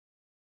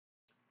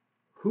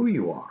who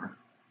you are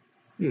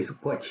is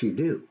what you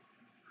do,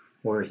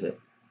 or is it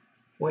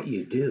what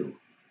you do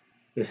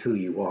is who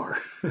you are?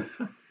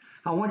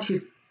 I want you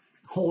to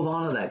hold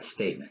on to that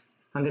statement.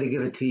 I'm going to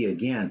give it to you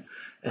again,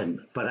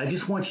 but I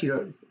just want you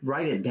to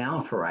write it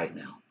down for right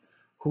now.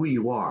 Who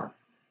you are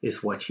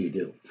is what you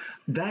do.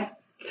 That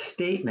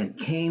statement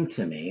came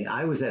to me.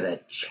 I was at a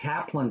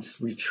chaplain's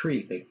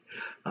retreat,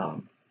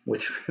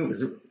 which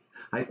was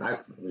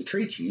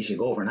retreat. You usually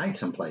go overnight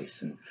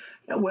someplace, and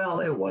well,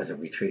 it was a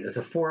retreat. It was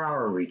a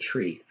 4-hour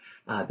retreat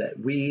that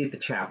we, the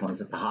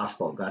chaplains at the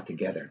hospital, got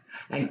together.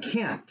 And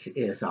Kent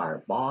is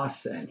our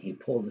boss, and he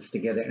pulled us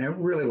together, and it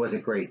really was a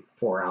great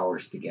 4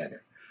 hours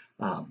together.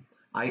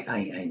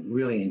 I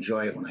really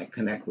enjoy it when I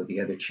connect with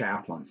the other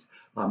chaplains.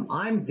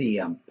 I'm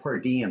the per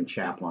diem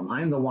chaplain.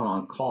 I'm the one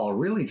on call,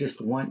 really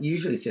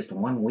usually it's just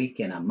 1 week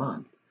in a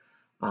month.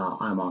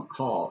 I'm on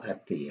call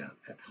at the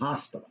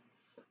hospital.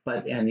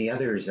 And the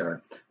others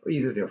are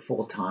either they're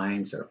full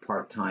times or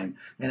part time.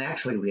 And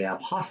actually, we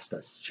have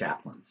hospice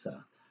chaplains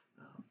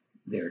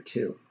there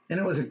too. And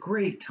it was a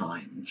great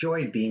time.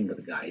 Enjoyed being with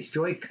the guys.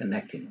 Enjoyed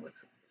connecting with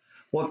them.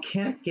 Well,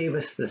 Kent gave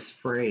us this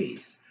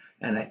phrase,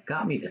 and it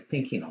got me to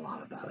thinking a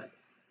lot about it.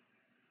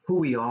 Who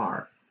we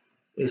are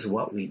is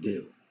what we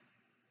do.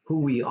 Who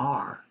we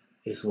are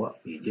is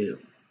what we do.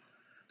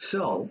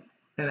 So,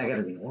 and I got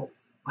to think, well,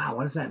 wow,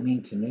 what does that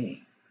mean to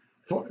me?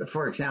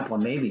 For example,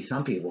 maybe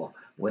some people,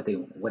 what they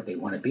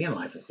want to be in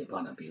life is they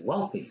want to be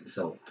wealthy, and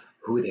so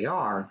who they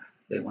are,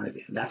 they want to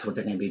be. That's what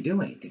they're going to be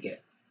doing to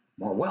get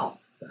more wealth,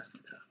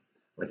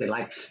 or they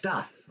like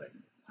stuff and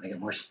want to get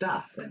more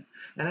stuff. And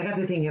I got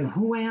to thinking,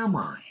 who am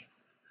I?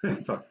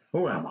 So,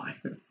 who am I?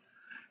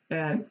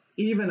 And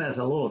even as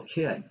a little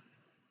kid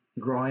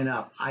growing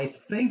up, I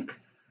think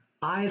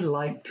I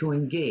like to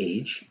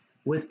engage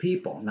with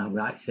people. Now,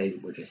 I say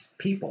we're just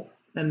people.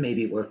 And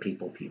maybe we're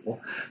people,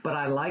 but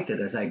I liked it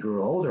as I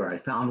grew older. I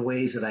found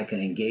ways that I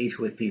can engage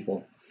with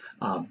people.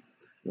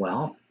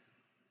 Well,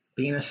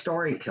 being a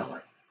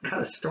storyteller,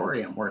 got a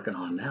story I'm working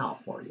on now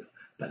for you,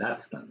 but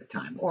that's not the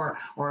time. Or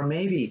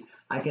maybe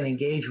I can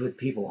engage with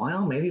people.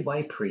 Well, maybe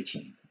by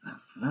preaching.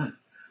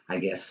 I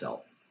guess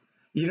so.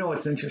 You know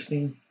what's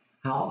interesting?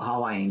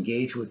 How I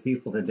engage with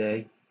people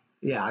today?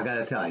 Yeah, I got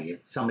to tell you.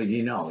 Some of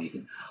you know.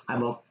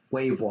 I'm a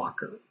wave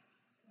walker.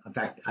 In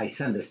fact, I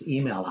send this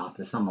email out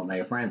to some of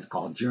my friends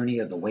called Journey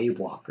of the Wave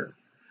Walker.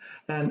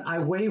 And I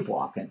wave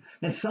walk.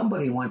 And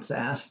somebody once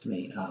asked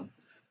me,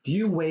 do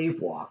you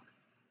wave walk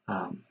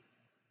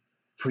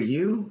for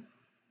you,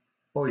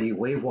 or do you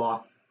wave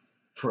walk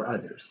for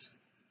others?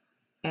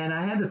 And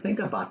I had to think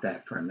about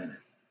that for a minute.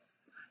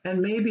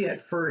 And maybe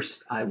at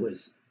first I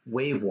was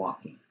wave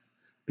walking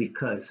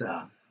because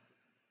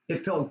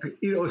it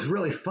was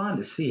really fun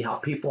to see how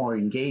people are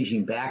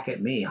engaging back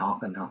at me,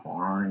 honking their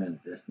horn and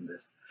this and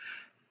this.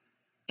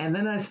 And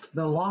then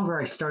the longer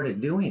I started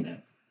doing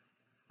it,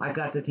 I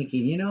got to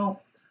thinking,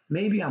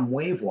 maybe I'm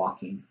wave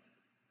walking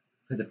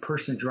for the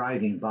person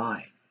driving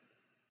by,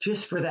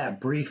 just for that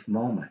brief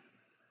moment.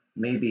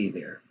 Maybe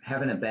they're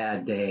having a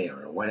bad day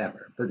or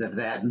whatever, but at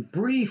that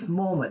brief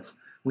moment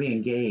we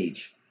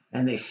engage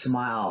and they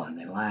smile and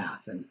they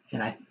laugh. And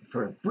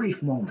for a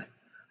brief moment,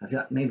 I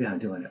thought maybe I'm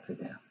doing it for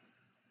them.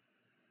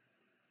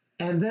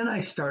 And then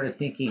I started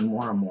thinking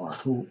more and more,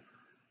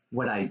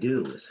 what I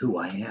do is who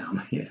I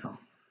am,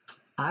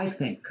 I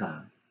think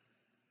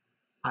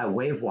I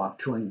wave walk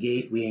to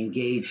engage. We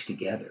engage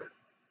together.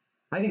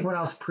 I think when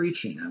I was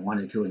preaching, I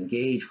wanted to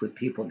engage with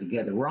people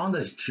together. We're on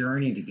this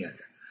journey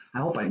together. I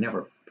hope I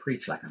never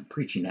preach like I'm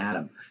preaching at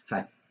them. It's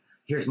like,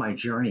 here's my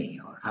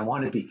journey, or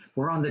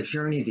we're on the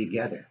journey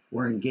together.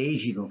 We're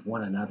engaging with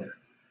one another.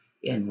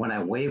 And when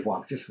I wave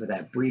walk, just for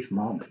that brief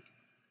moment,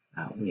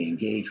 we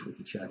engage with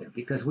each other,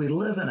 because we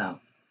live in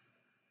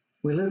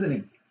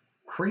a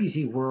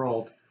crazy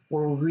world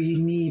where we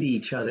need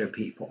each other,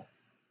 people.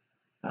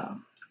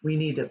 We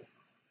need to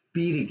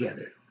be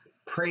together, to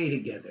pray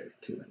together,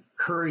 to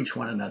encourage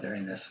one another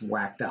in this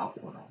whacked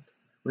out world.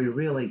 We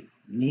really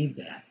need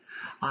that.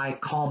 I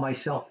call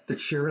myself the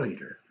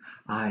cheerleader.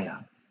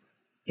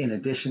 In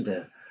addition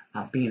to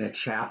being a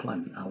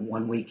chaplain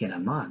 1 week in a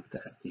month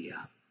at the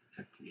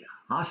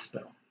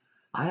hospital,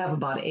 I have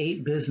about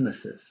 8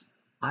 businesses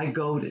I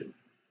go to,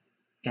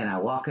 and I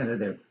walk into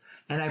there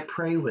and I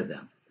pray with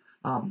them.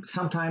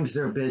 Sometimes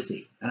they're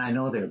busy, and I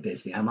know they're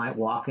busy. I might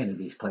walk into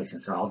these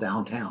places, they're all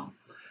downtown,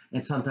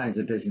 and sometimes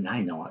they're busy, and I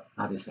know it.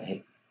 I'll just say,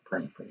 hey,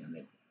 praying for you, and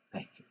they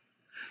thank you.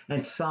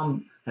 And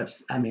some have,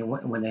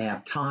 when they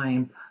have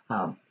time,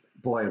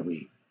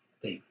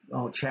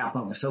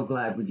 chaplain, we're so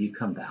glad when you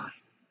come by.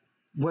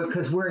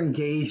 Because we're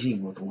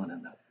engaging with one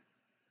another.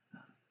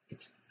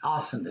 It's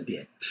awesome to be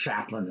a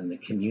chaplain in the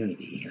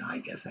community, I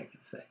guess I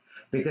could say.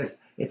 Because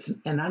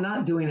and I'm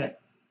not doing it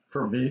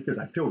for me because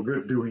I feel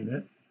good doing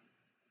it.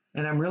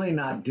 And I'm really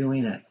not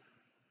doing it,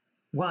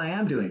 well, I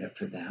am doing it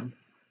for them,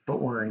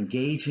 but we're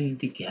engaging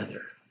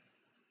together.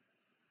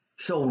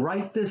 So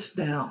write this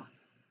down.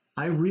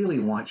 I really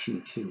want you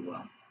to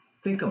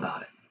think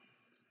about it.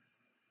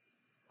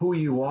 Who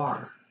you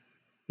are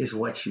is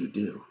what you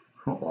do,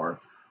 or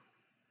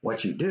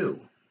what you do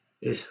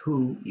is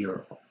who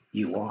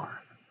you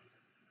are.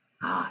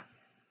 Ah,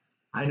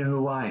 I know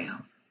who I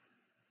am.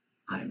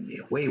 I'm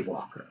the wave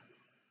walker.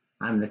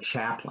 I'm the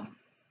chaplain.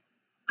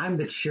 I'm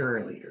the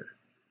cheerleader.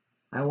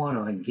 I want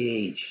to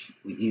engage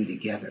with you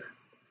together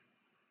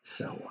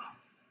so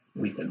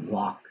we can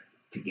walk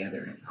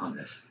together on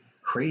this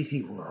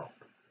crazy world.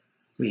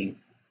 We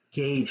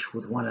engage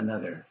with one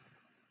another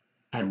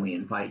and we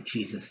invite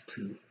Jesus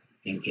to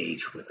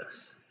engage with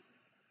us.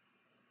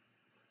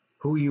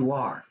 Who you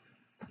are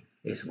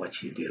is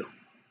what you do.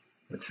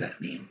 What's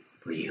that mean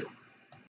for you?